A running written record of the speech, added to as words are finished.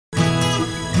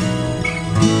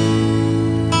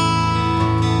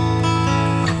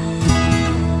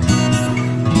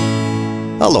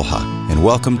Aloha, and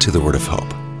welcome to the Word of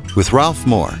Hope with Ralph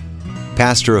Moore,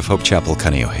 pastor of Hope Chapel,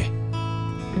 Kaneohe.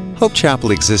 Hope Chapel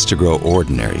exists to grow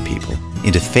ordinary people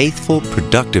into faithful,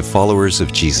 productive followers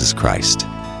of Jesus Christ,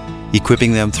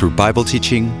 equipping them through Bible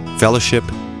teaching, fellowship,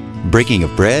 breaking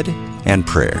of bread, and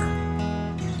prayer.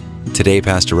 Today,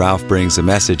 Pastor Ralph brings a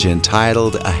message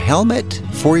entitled, A Helmet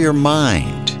for Your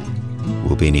Mind.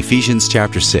 We'll be in Ephesians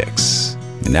chapter 6.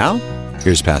 And now,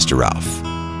 here's Pastor Ralph.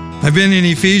 I've been in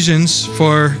Ephesians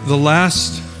for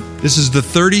this is the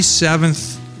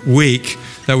 37th week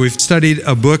that we've studied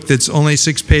a book that's only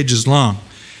 6 pages long.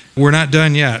 We're not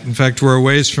done yet. In fact, we're a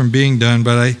ways from being done,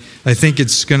 but I think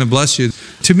it's going to bless you.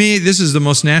 To me, this is the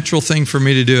most natural thing for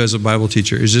me to do as a Bible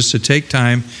teacher, is just to take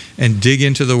time and dig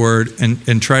into the Word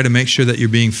and try to make sure that you're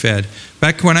being fed.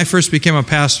 Back when I first became a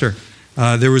pastor,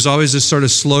 there was always this sort of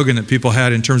slogan that people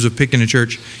had in terms of picking a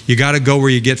church: you got to go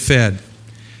where you get fed.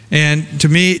 And to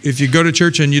me, if you go to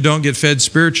church and you don't get fed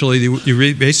spiritually,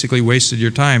 you basically wasted your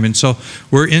time. And so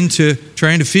we're into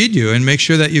trying to feed you and make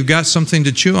sure that you've got something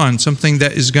to chew on, something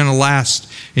that is going to last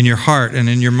in your heart and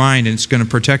in your mind, and it's going to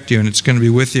protect you, and it's going to be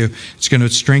with you. It's going to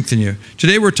strengthen you.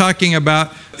 Today we're talking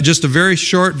about just a very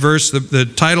short verse. The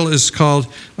title is called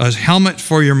A Helmet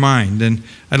for Your Mind. And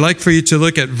I'd like for you to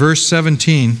look at verse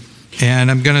 17, and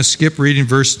I'm going to skip reading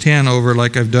verse 10 over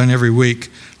like I've done every week,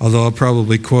 although I'll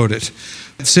probably quote it.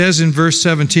 It says in verse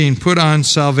 17, put on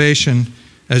salvation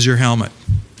as your helmet.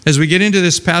 As we get into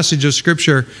this passage of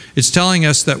Scripture, it's telling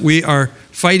us that we are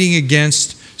fighting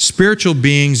against spiritual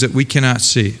beings that we cannot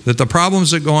see, that the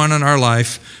problems that go on in our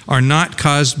life are not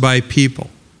caused by people.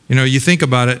 You know, you think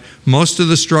about it, most of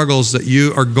the struggles that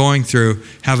you are going through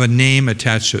have a name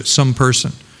attached to it, some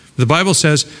person. The Bible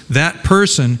says that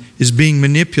person is being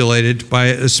manipulated by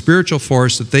a spiritual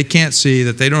force that they can't see,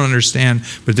 that they don't understand,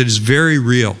 but that is very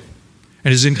real,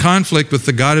 and is in conflict with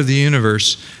the God of the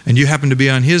universe, and you happen to be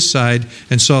on his side,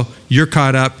 and so you're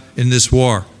caught up in this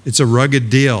war. It's a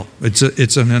rugged deal.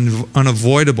 It's an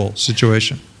unavoidable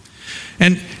situation.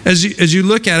 And as you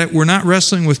look at it, we're not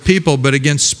wrestling with people, but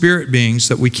against spirit beings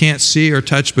that we can't see or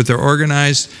touch, but they're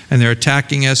organized and they're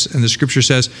attacking us, and the Scripture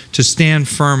says to stand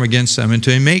firm against them and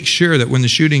to make sure that when the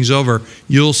shooting's over,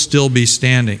 you'll still be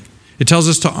standing. It tells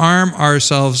us to arm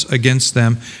ourselves against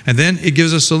them. And then it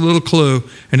gives us a little clue,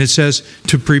 and it says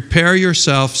to prepare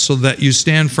yourself so that you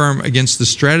stand firm against the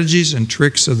strategies and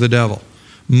tricks of the devil.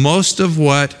 Most of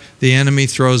what the enemy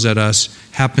throws at us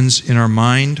happens in our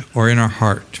mind or in our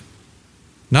heart.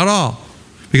 Not all.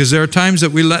 Because there are times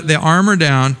that we let the armor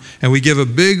down and we give a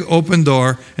big open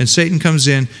door, and Satan comes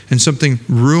in and something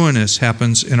ruinous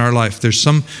happens in our life. There's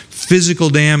some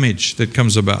physical damage that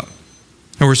comes about.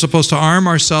 And we're supposed to arm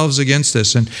ourselves against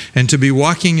this and to be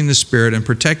walking in the Spirit and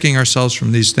protecting ourselves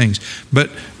from these things.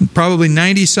 But probably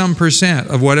 90%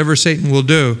 of whatever Satan will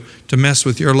do to mess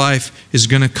with your life is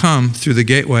going to come through the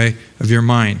gateway of your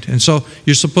mind. And so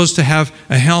you're supposed to have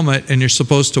a helmet, and you're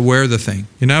supposed to wear the thing.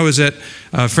 You know, I was at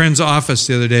a friend's office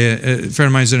the other day. A friend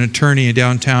of mine is an attorney in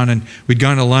downtown, and we'd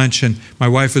gone to lunch, and my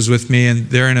wife was with me, and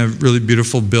they're in a really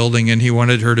beautiful building, and he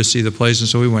wanted her to see the place, and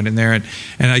so we went in there.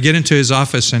 And I get into his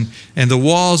office, and the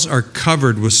walls are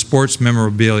covered with sports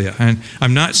memorabilia. And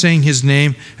I'm not saying his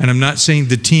name, and I'm not saying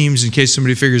the teams in case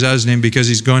somebody figures out his name, because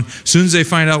he's going, as soon as they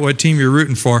find out what team you're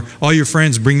rooting for, all your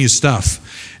friends bring you stuff.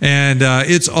 And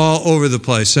it's all over the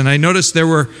place. And I noticed there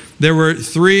were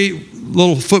 3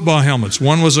 little football helmets.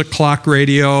 One was a clock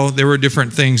radio. There were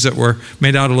different things that were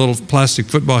made out of little plastic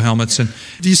football helmets. And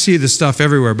you see the stuff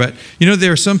everywhere. But you know,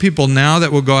 there are some people now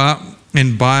that will go out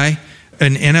and buy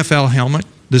an NFL helmet,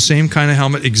 the same kind of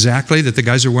helmet exactly that the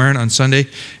guys are wearing on Sunday,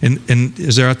 and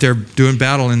as they're out there doing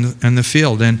battle in the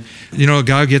field. And you know, a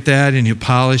guy will get that, and he'll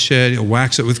polish it, he'll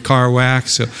wax it with car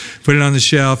wax, he'll put it on the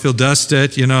shelf, he'll dust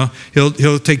it, you know,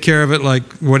 he'll take care of it like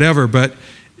whatever. But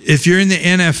if you're in the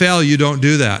NFL, you don't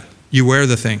do that. You wear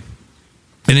the thing.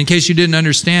 And in case you didn't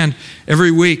understand,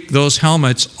 every week those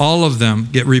helmets, all of them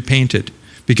get repainted.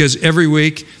 Because every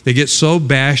week they get so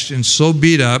bashed and so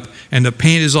beat up, and the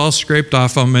paint is all scraped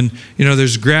off them, and you know,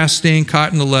 there's grass stain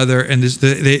caught in the leather, and they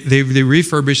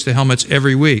refurbish the helmets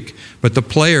every week. But the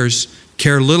players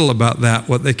care little about that.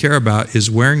 What they care about is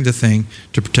wearing the thing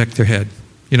to protect their head.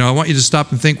 You know, I want you to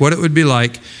stop and think what it would be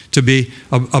like to be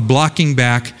a blocking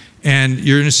back, and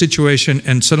you're in a situation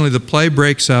and suddenly the play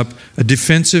breaks up, a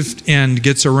defensive end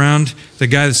gets around the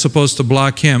guy that's supposed to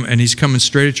block him, and he's coming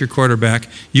straight at your quarterback.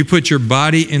 You put your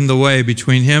body in the way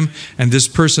between him and this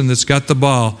person that's got the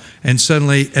ball, and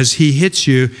suddenly as he hits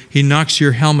you, he knocks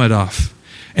your helmet off.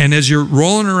 And as you're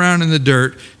rolling around in the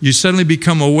dirt, you suddenly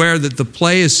become aware that the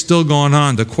play is still going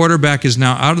on. The quarterback is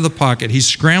now out of the pocket. He's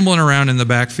scrambling around in the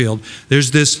backfield.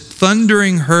 There's this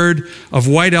thundering herd of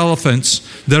white elephants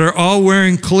that are all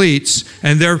wearing cleats,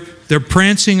 and they're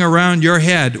prancing around your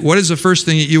head. What is the first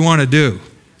thing that you want to do?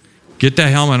 Get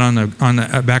that helmet on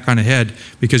the back on the head,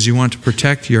 because you want to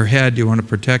protect your head. You want to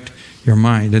protect your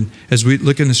mind. And as we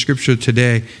look in the scripture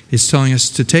today, it's telling us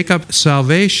to take up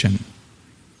salvation.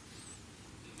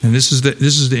 And this is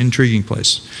the intriguing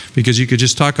place, because you could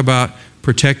just talk about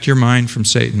protect your mind from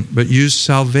Satan, but use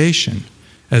salvation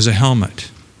as a helmet.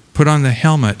 Put on the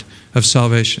helmet of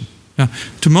salvation. Now,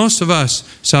 to most of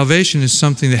us, salvation is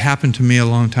something that happened to me a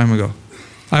long time ago.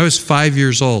 I was 5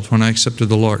 years old when I accepted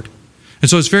the Lord. And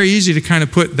so it's very easy to kind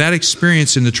of put that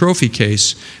experience in the trophy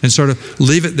case and sort of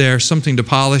leave it there, something to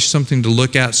polish, something to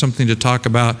look at, something to talk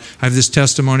about. I have this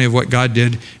testimony of what God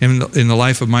did in the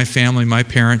life of my family, my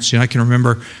parents. I can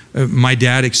remember my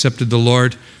dad accepted the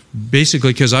Lord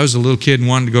basically because I was a little kid and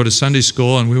wanted to go to Sunday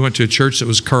school, and we went to a church that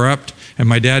was corrupt, and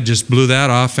my dad just blew that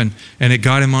off, and it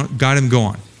got him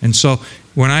going. And so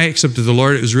when I accepted the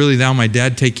Lord, it was really now my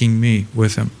dad taking me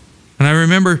with him. And I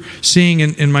remember seeing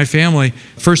in my family,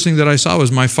 first thing that I saw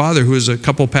was my father, who was a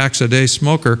couple packs a day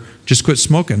smoker, just quit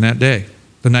smoking that day.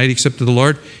 The night he accepted the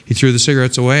Lord, he threw the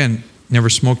cigarettes away and never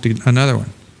smoked another one.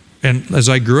 And as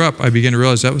I grew up, I began to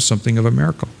realize that was something of a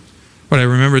miracle. What I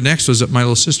remember next was that my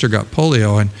little sister got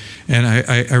polio, and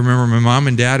I remember my mom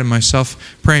and dad and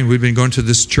myself praying. We'd been going to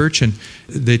this church, and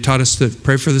they taught us to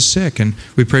pray for the sick, and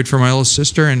we prayed for my little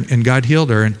sister, and God healed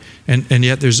her, and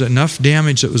yet there's enough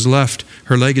damage that was left.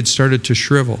 Her leg had started to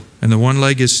shrivel, and the one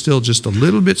leg is still just a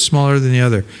little bit smaller than the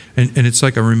other, and it's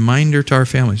like a reminder to our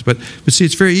families. But see,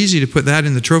 it's very easy to put that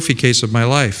in the trophy case of my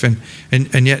life,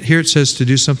 and yet here it says to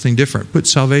do something different. Put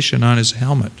salvation on as a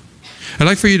helmet. I'd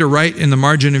like for you to write in the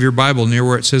margin of your Bible, near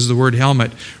where it says the word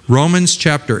helmet, Romans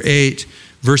chapter 8,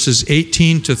 verses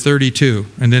 18 to 32,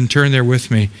 and then turn there with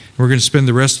me. We're going to spend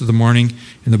the rest of the morning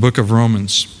in the book of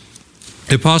Romans.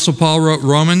 The Apostle Paul wrote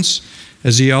Romans,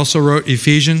 as he also wrote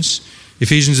Ephesians.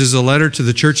 Ephesians is a letter to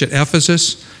the church at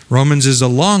Ephesus. Romans is a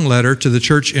long letter to the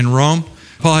church in Rome.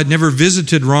 Paul had never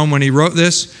visited Rome when he wrote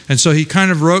this, and so he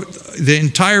kind of wrote the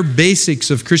entire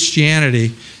basics of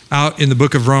Christianity out in the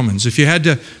book of Romans. If you had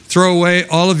to throw away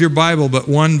all of your Bible but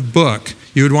one book,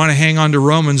 you would want to hang on to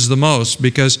Romans the most,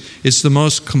 because it's the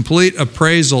most complete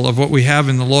appraisal of what we have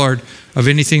in the Lord, of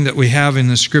anything that we have in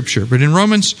the Scripture. But in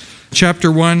Romans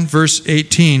chapter 1, verse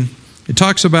 18, it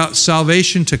talks about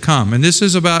salvation to come. And this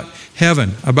is about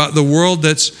heaven, about the world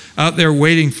that's out there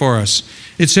waiting for us.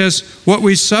 It says, what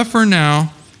we suffer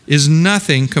now is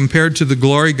nothing compared to the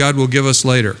glory God will give us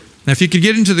later. Now, if you could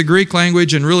get into the Greek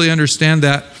language and really understand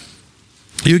that,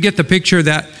 you get the picture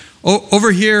that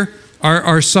over here are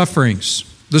our sufferings,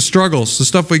 the struggles, the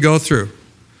stuff we go through.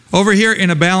 Over here in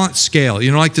a balanced scale,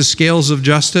 like the scales of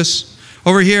justice.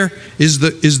 Over here is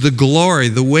the glory,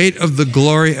 the weight of the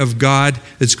glory of God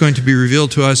that's going to be revealed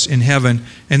to us in heaven.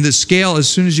 And the scale, as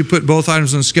soon as you put both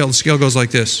items on the scale goes like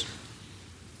this.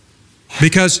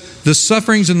 Because the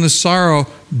sufferings and the sorrow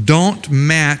don't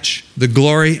match the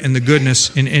glory and the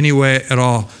goodness in any way at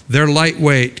all. They're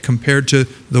lightweight compared to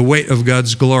the weight of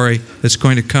God's glory that's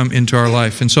going to come into our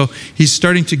life. And so he's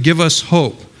starting to give us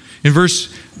hope. In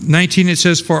verse 19 it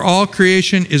says, for all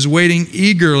creation is waiting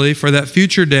eagerly for that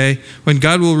future day when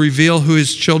God will reveal who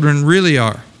his children really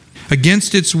are.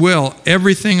 Against its will,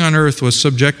 everything on earth was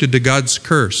subjected to God's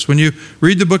curse. When you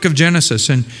read the book of Genesis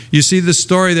and you see the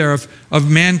story there of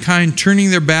mankind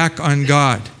turning their back on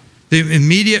God, the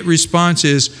immediate response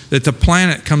is that the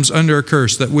planet comes under a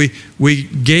curse, that we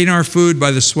gain our food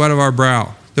by the sweat of our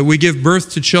brow, that we give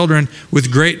birth to children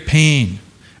with great pain,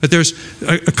 that there's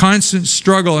a constant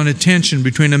struggle and a tension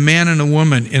between a man and a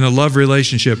woman in a love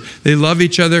relationship. They love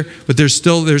each other, but there's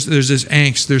this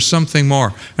angst. There's something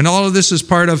more. And all of this is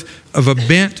part of a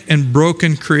bent and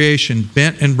broken creation,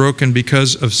 bent and broken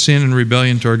because of sin and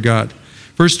rebellion toward God.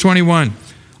 Verse 21,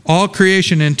 all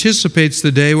creation anticipates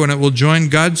the day when it will join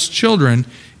God's children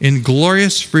in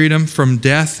glorious freedom from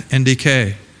death and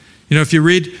decay. If you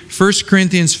read 1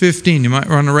 Corinthians 15, you might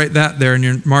want to write that there in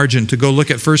your margin to go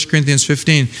look at 1 Corinthians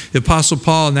 15. The Apostle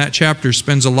Paul in that chapter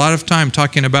spends a lot of time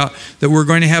talking about that we're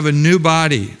going to have a new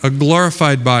body, a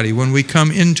glorified body, when we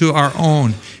come into our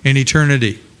own in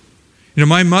eternity.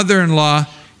 My mother-in-law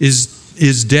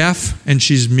is deaf and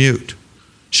she's mute.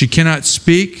 She cannot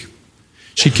speak.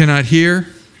 She cannot hear.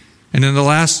 And in the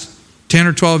last 10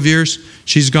 or 12 years,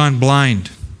 she's gone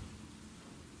blind.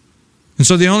 And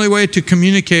so the only way to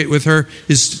communicate with her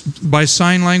is by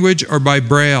sign language or by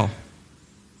Braille.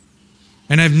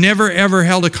 And I've never, ever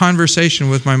held a conversation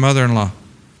with my mother-in-law.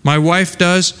 My wife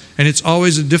does, and it's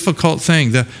always a difficult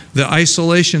thing. The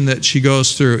isolation that she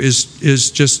goes through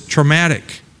is just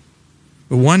traumatic.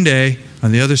 But one day,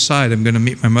 on the other side, I'm going to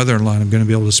meet my mother-in-law, and I'm going to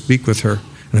be able to speak with her,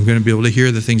 and I'm going to be able to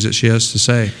hear the things that she has to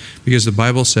say, because the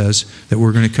Bible says that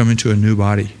we're going to come into a new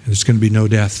body. There's going to be no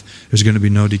death. There's going to be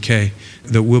no decay.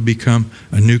 That we'll become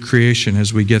a new creation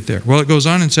as we get there. Well, it goes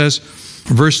on and says,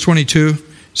 verse 22,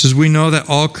 it says, we know that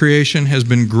all creation has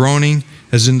been groaning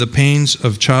as in the pains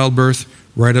of childbirth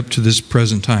right up to this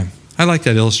present time. I like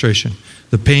that illustration,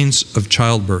 the pains of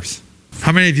childbirth.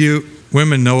 How many of you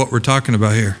women know what we're talking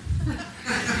about here?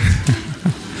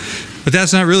 But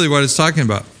that's not really what it's talking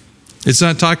about. It's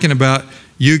not talking about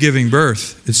you giving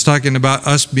birth. It's talking about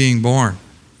us being born,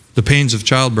 the pains of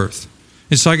childbirth.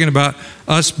 It's talking about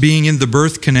us being in the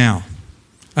birth canal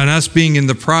and us being in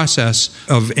the process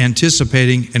of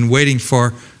anticipating and waiting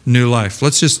for new life.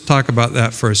 Let's just talk about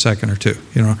that for a second or two.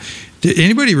 Did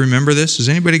anybody remember this? Has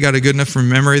anybody got a good enough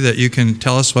memory that you can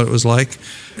tell us what it was like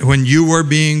when you were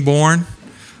being born?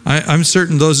 I'm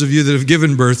certain those of you that have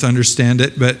given birth understand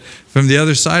it, but from the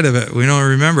other side of it, we don't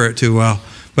remember it too well.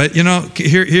 But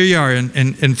here you are,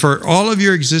 and for all of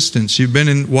your existence, you've been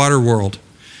in water world,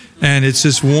 and it's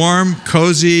this warm,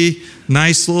 cozy,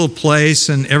 nice little place,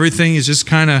 and everything is just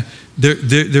kind of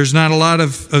there's not a lot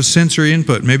of sensory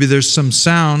input. Maybe there's some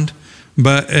sound,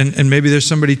 but and maybe there's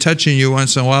somebody touching you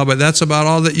once in a while, but that's about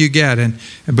all that you get.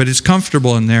 But it's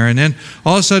comfortable in there. And then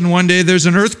all of a sudden one day there's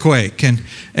an earthquake, and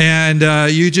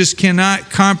you just cannot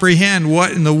comprehend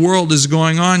what in the world is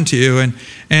going on to you. And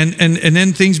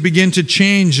then things begin to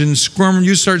change and squirm.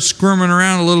 You start squirming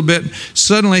around a little bit.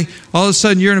 Suddenly, all of a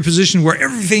sudden, you're in a position where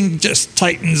everything just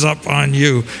tightens up on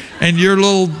you, and your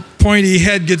little pointy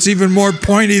head gets even more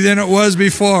pointy than it was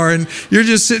before, and you're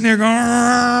just sitting there going,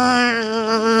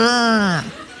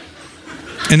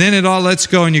 and then it all lets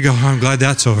go, and you go, oh, I'm glad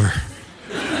that's over.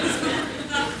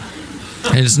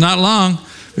 And it's not long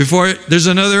before there's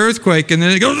another earthquake, and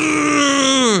then it goes,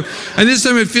 and this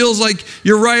time it feels like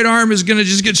your right arm is going to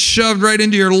just get shoved right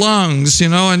into your lungs,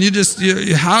 and how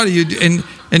do you do?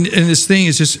 And this thing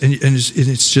is just, and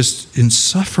it's just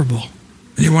insufferable,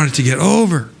 and you want it to get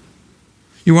over.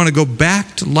 You want to go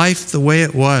back to life the way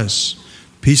it was,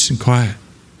 peace and quiet.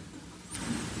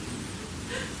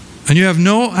 And you have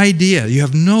no idea, you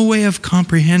have no way of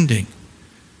comprehending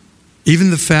even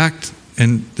the fact,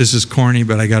 and this is corny,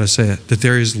 but I got to say it, that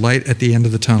there is light at the end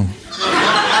of the tunnel.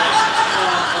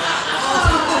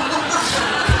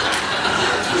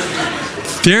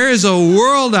 There is a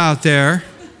world out there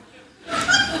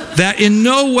that in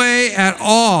no way at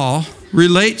all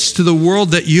relates to the world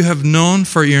that you have known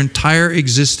for your entire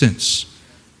existence.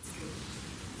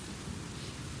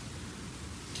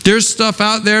 There's stuff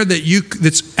out there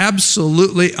that's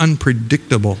absolutely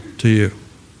unpredictable to you.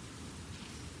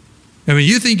 I mean,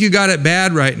 you think you got it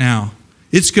bad right now.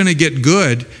 It's going to get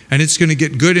good, and it's going to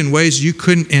get good in ways you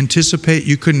couldn't anticipate,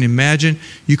 you couldn't imagine,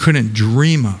 you couldn't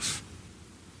dream of.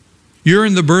 You're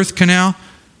in the birth canal,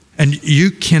 and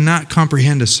you cannot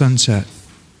comprehend a sunset.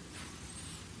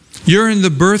 You're in the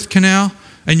birth canal,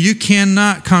 and you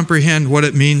cannot comprehend what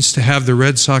it means to have the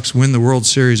Red Sox win the World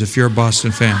Series if you're a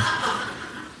Boston fan.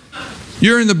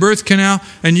 You're in the birth canal,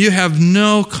 and you have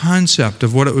no concept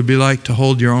of what it would be like to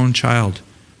hold your own child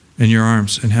in your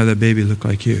arms and have that baby look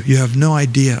like you. You have no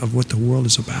idea of what the world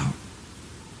is about.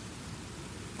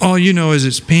 All you know is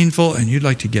it's painful, and you'd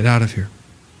like to get out of here.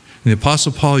 And the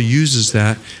Apostle Paul uses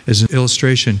that as an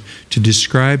illustration to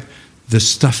describe the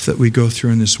stuff that we go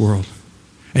through in this world.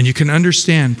 And you can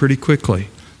understand pretty quickly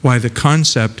why the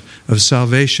concept of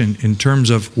salvation in terms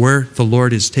of where the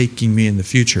Lord is taking me in the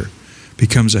future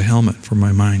becomes a helmet for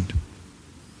my mind.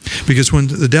 Because when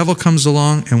the devil comes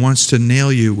along and wants to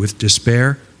nail you with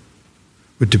despair,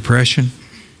 with depression,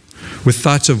 with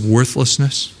thoughts of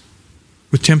worthlessness,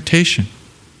 with temptation,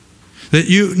 that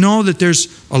you know that there's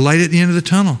a light at the end of the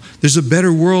tunnel. There's a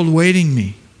better world waiting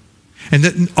me. And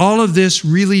that all of this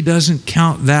really doesn't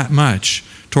count that much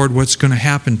toward what's going to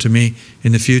happen to me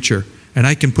in the future. And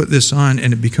I can put this on,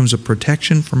 and it becomes a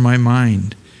protection for my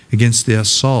mind against the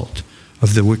assault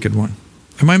of the wicked one.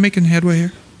 Am I making headway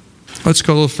here? Let's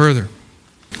go a little further.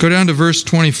 Go down to verse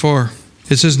 24.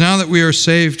 It says, now that we are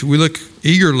saved, we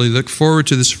eagerly look forward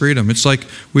to this freedom. It's like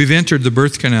we've entered the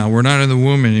birth canal. We're not in the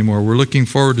womb anymore. We're looking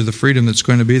forward to the freedom that's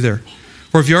going to be there.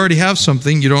 Or if you already have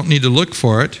something, you don't need to look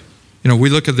for it. We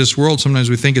look at this world, sometimes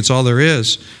we think it's all there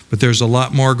is, but there's a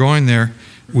lot more going there.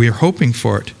 We are hoping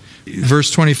for it.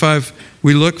 Verse 25,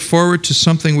 we look forward to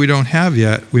something we don't have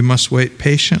yet. We must wait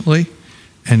patiently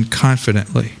and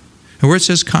confidently. And where it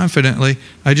says confidently,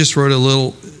 I just wrote a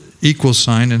little equal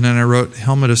sign, and then I wrote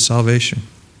helmet of salvation.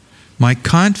 My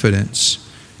confidence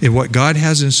in what God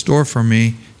has in store for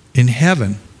me in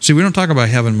heaven. See, we don't talk about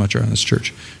heaven much around this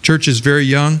church. Church is very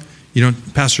young.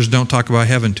 Pastors don't talk about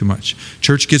heaven too much.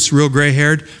 Church gets real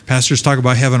gray-haired. Pastors talk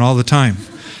about heaven all the time.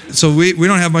 So we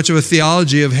don't have much of a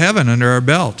theology of heaven under our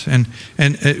belt,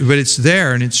 but it's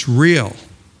there and it's real,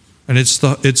 and it's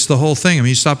the whole thing. I mean,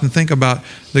 you stop and think about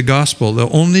the gospel. The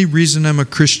only reason I'm a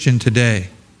Christian today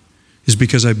is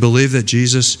because I believe that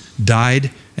Jesus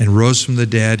died and rose from the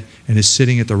dead and is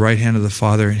sitting at the right hand of the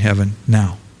Father in heaven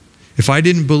now. If I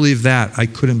didn't believe that, I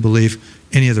couldn't believe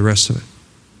any of the rest of it.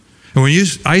 And when you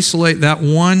isolate that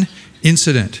one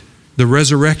incident, the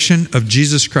resurrection of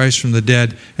Jesus Christ from the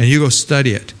dead, and you go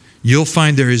study it, you'll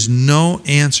find there is no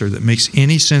answer that makes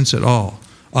any sense at all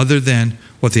other than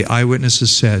what the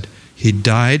eyewitnesses said. He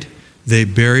died, they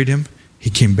buried him, he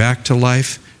came back to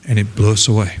life, and it blew us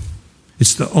away.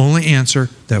 It's the only answer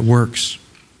that works.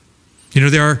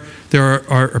 There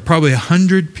are probably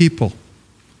 100 people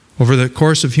over the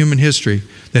course of human history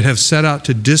that have set out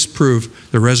to disprove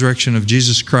the resurrection of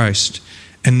Jesus Christ,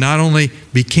 and not only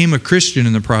became a Christian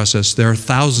in the process. There are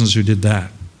thousands who did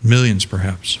that, millions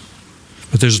perhaps.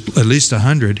 But there's at least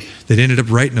 100 that ended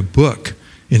up writing a book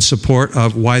in support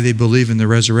of why they believe in the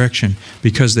resurrection,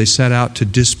 because they set out to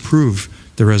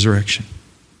disprove the resurrection.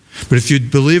 But if you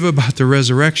believe about the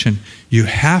resurrection, you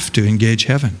have to engage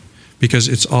heaven, because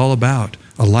it's all about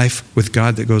a life with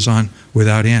God that goes on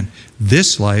without end.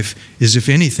 This life is, if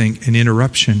anything, an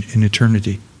interruption in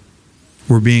eternity.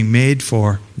 We're being made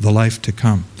for the life to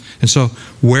come. And so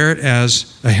wear it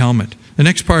as a helmet. The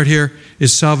next part here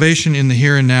is salvation in the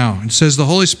here and now. It says the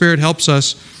Holy Spirit helps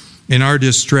us in our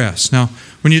distress. Now,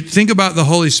 when you think about the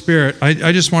Holy Spirit,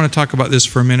 I just want to talk about this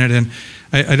for a minute, and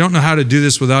I don't know how to do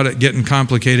this without it getting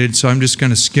complicated, so I'm just going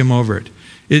to skim over it.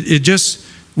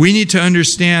 We need to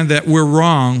understand that we're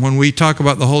wrong when we talk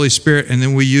about the Holy Spirit and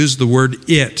then we use the word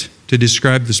it to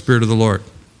describe the Spirit of the Lord.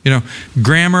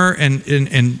 Grammar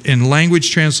and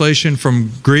language translation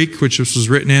from Greek, which was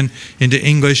written into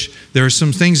English, there are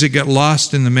some things that get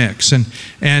lost in the mix. And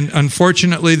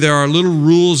unfortunately, there are little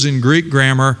rules in Greek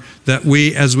grammar that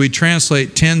we, as we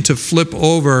translate, tend to flip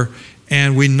over,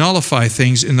 and we nullify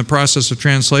things in the process of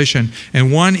translation.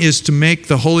 And one is to make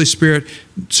the Holy Spirit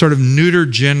sort of neuter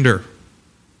gender.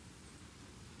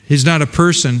 He's not a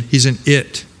person, he's an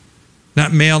it.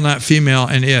 Not male, not female,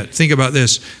 and it. Think about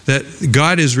this, that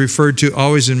God is referred to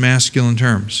always in masculine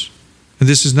terms. And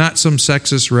this is not some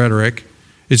sexist rhetoric.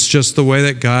 It's just the way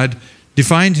that God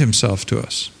defined himself to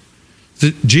us.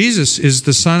 Jesus is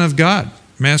the Son of God,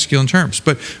 masculine terms.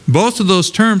 But both of those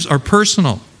terms are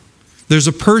personal. There's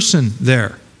a person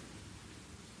there,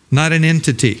 not an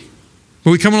entity.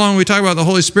 When we come along and we talk about the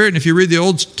Holy Spirit, and if you read the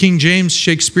old King James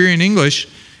Shakespearean English,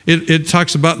 it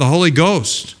talks about the Holy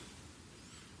Ghost.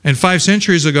 And 5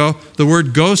 centuries ago, the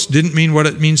word ghost didn't mean what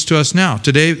it means to us now.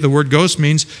 Today, the word ghost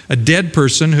means a dead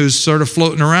person who's sort of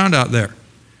floating around out there.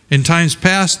 In times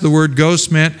past, the word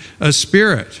ghost meant a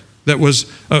spirit that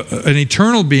was an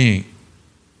eternal being.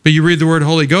 But you read the word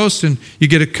Holy Ghost and you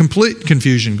get a complete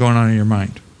confusion going on in your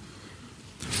mind.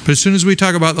 But as soon as we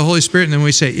talk about the Holy Spirit and then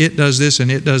we say it does this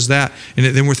and it does that, and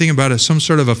then we're thinking about some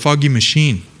sort of a foggy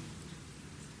machine.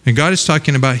 And God is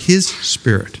talking about His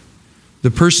Spirit,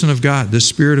 the person of God, the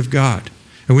Spirit of God.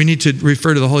 And we need to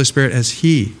refer to the Holy Spirit as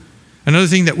He. Another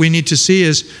thing that we need to see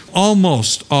is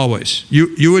almost always,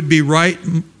 you would be right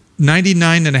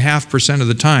 99.5% of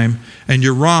the time, and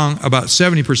you're wrong about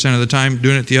 70% of the time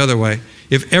doing it the other way.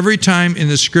 If every time in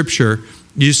the Scripture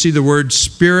you see the word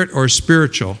spirit or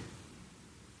spiritual,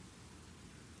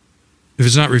 if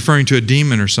it's not referring to a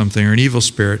demon or something or an evil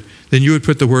spirit, then you would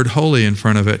put the word holy in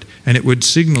front of it, and it would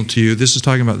signal to you this is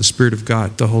talking about the Spirit of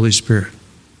God, the Holy Spirit.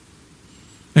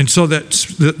 And so that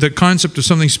the concept of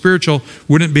something spiritual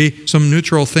wouldn't be some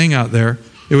neutral thing out there.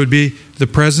 It would be the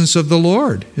presence of the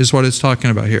Lord is what it's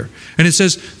talking about here. And it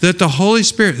says that the Holy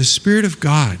Spirit, the Spirit of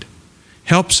God,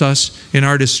 helps us in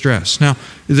our distress. Now,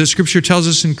 the Scripture tells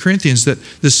us in Corinthians that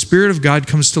the Spirit of God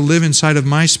comes to live inside of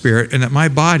my spirit, and that my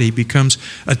body becomes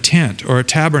a tent or a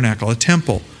tabernacle, a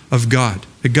temple of God.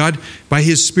 That God, by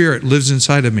His Spirit, lives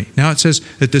inside of me. Now it says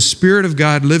that the Spirit of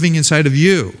God living inside of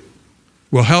you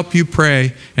will help you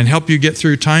pray and help you get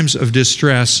through times of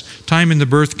distress, time in the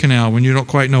birth canal when you don't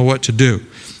quite know what to do.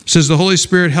 It says the Holy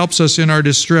Spirit helps us in our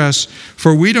distress,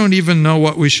 for we don't even know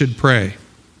what we should pray,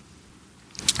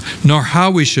 nor how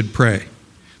we should pray.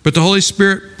 But the Holy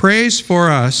Spirit prays for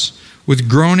us with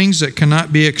groanings that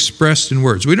cannot be expressed in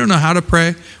words. We don't know how to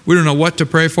pray. We don't know what to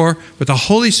pray for. But the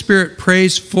Holy Spirit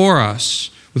prays for us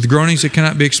with groanings that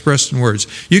cannot be expressed in words.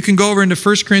 You can go over into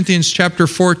 1 Corinthians chapter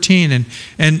 14,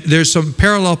 and there's some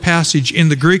parallel passage in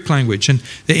the Greek language. And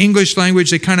the English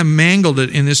language, they kind of mangled it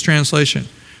in this translation.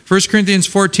 1 Corinthians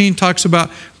 14 talks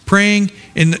about praying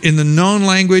in the known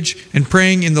language and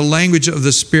praying in the language of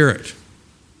the Spirit.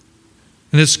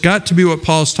 And it's got to be what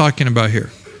Paul's talking about here.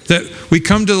 That we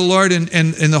come to the Lord and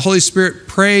the Holy Spirit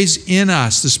prays in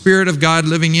us. The Spirit of God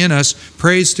living in us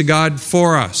prays to God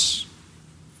for us.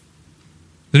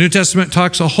 The New Testament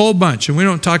talks a whole bunch, and we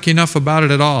don't talk enough about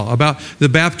it at all, about the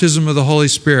baptism of the Holy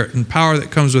Spirit and power that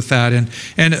comes with that,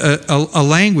 and a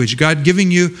language, God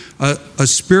giving you a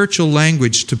spiritual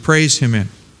language to praise Him in.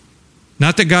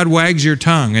 Not that God wags your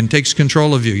tongue and takes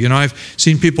control of you. You know, I've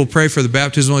seen people pray for the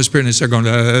baptism of the Holy Spirit and they start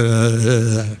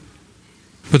going,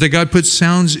 but that God puts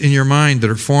sounds in your mind that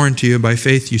are foreign to you. By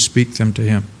faith, you speak them to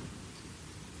Him.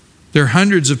 There are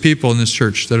hundreds of people in this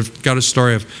church that have got a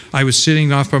story of, I was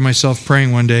sitting off by myself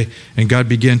praying one day, and God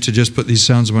began to just put these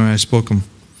sounds in my mind. I spoke them.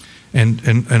 And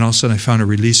all of a sudden I found a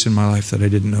release in my life that I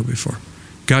didn't know before.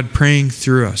 God praying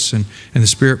through us and the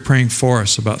Spirit praying for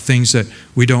us about things that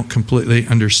we don't completely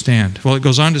understand. Well, it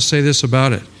goes on to say this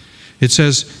about it. It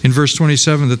says in verse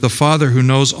 27 that the Father who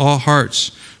knows all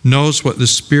hearts knows what the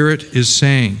Spirit is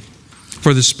saying.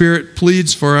 For the Spirit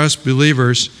pleads for us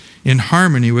believers in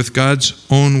harmony with God's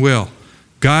own will.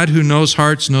 God who knows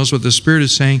hearts knows what the Spirit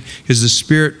is saying, because the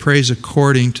Spirit prays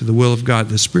according to the will of God.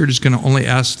 The Spirit is going to only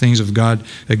ask things of God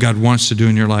that God wants to do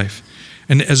in your life.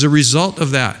 And as a result of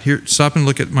that, here, stop and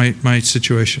look at my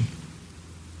situation.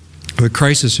 I have a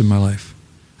crisis in my life.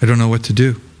 I don't know what to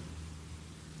do.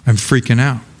 I'm freaking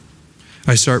out.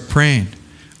 I start praying.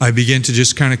 I begin to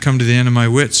just kind of come to the end of my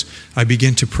wits. I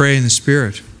begin to pray in the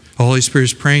Spirit. The Holy Spirit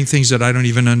is praying things that I don't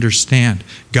even understand.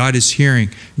 God is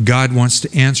hearing. God wants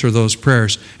to answer those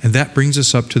prayers. And that brings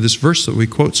us up to this verse that we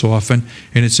quote so often.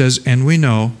 And it says, and we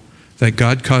know that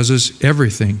God causes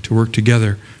everything to work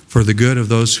together for the good of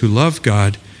those who love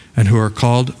God and who are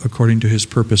called according to His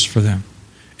purpose for them.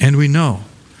 And we know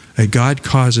that God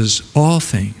causes all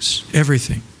things,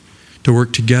 everything, to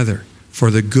work together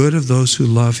for the good of those who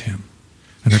love Him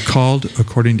and are called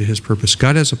according to His purpose.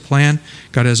 God has a plan.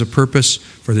 God has a purpose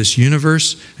for this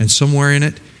universe, and somewhere in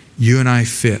it, you and I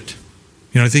fit.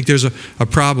 You know, I think there's a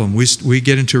problem. We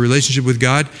get into a relationship with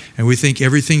God, and we think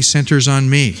everything centers on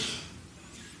me.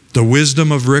 The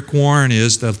wisdom of Rick Warren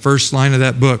is the first line of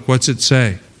that book. What's it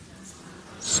say?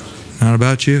 It's not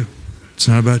about you. It's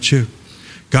not about you.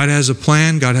 God has a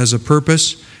plan. God has a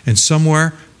purpose, and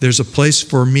somewhere there's a place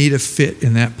for me to fit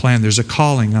in that plan. There's a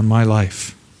calling on my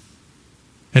life.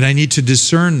 And I need to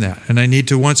discern that. And I need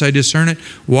to, once I discern it,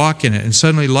 walk in it. And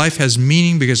suddenly life has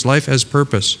meaning because life has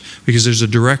purpose. Because there's a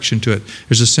direction to it.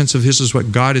 There's a sense of this is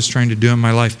what God is trying to do in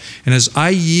my life. And as I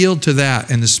yield to that,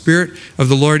 and the Spirit of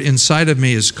the Lord inside of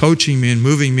me is coaching me and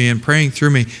moving me and praying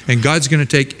through me, and God's going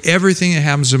to take everything that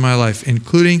happens in my life,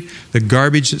 including the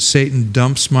garbage that Satan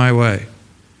dumps my way,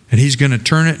 and He's going to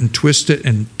turn it and twist it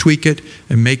and tweak it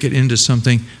and make it into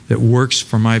something that works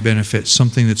for my benefit,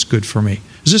 something that's good for me.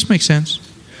 Does this make sense?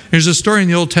 There's a story in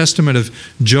the Old Testament of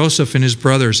Joseph and his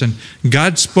brothers. And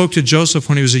God spoke to Joseph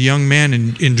when he was a young man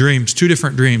in dreams, 2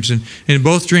 different dreams. And in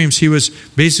both dreams, he was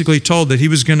basically told that he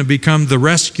was going to become the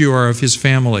rescuer of his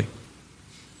family,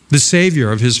 the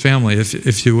savior of his family,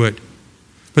 if you would.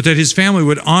 But that his family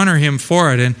would honor him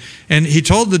for it. And he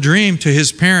told the dream to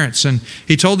his parents, and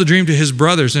he told the dream to his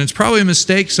brothers. And it's probably a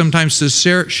mistake sometimes to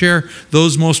share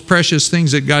those most precious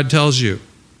things that God tells you,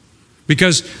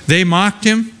 because they mocked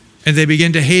him and they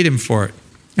began to hate him for it.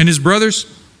 And his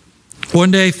brothers,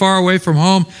 one day far away from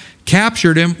home,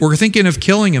 captured him, were thinking of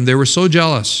killing him. They were so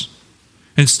jealous.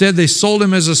 Instead, they sold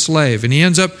him as a slave, and he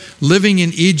ends up living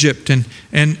in Egypt, and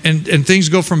things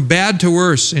go from bad to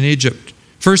worse in Egypt.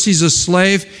 First, he's a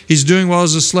slave. He's doing well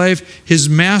as a slave. His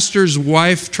master's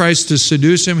wife tries to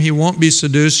seduce him. He won't be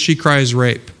seduced. She cries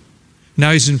rape.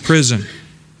 Now he's in prison.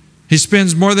 He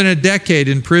spends more than a decade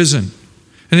in prison.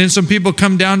 And then some people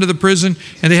come down to the prison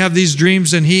and they have these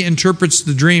dreams, and he interprets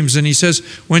the dreams. And he says,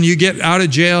 when you get out of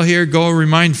jail here, go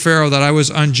remind Pharaoh that I was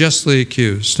unjustly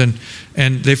accused.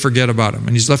 And they forget about him.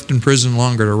 And he's left in prison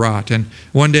longer to rot. And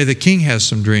one day the king has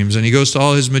some dreams, and he goes to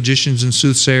all his magicians and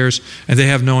soothsayers, and they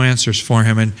have no answers for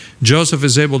him. And Joseph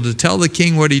is able to tell the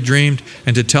king what he dreamed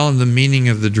and to tell him the meaning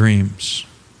of the dreams.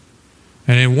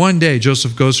 And in one day,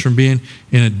 Joseph goes from being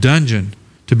in a dungeon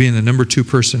to being the number 2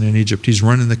 person in Egypt. He's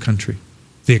running the country,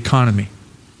 the economy.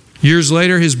 Years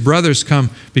later, his brothers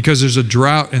come because there's a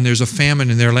drought and there's a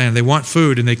famine in their land. They want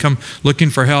food, and they come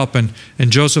looking for help. And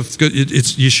Joseph,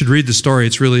 you should read the story.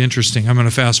 It's really interesting. I'm going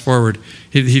to fast forward.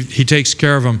 He takes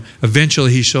care of them.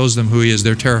 Eventually, he shows them who he is.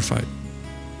 They're terrified.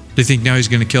 They think now he's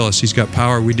going to kill us. He's got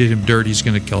power. We did him dirt. He's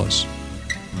going to kill us.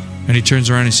 And he turns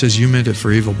around and he says, you meant it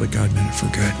for evil, but God meant it for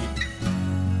good.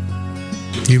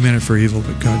 You meant it for evil,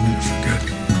 but God meant it for good.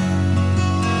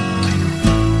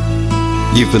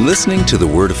 You've been listening to The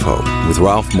Word of Hope with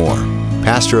Ralph Moore,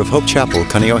 pastor of Hope Chapel,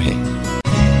 Kaneohe.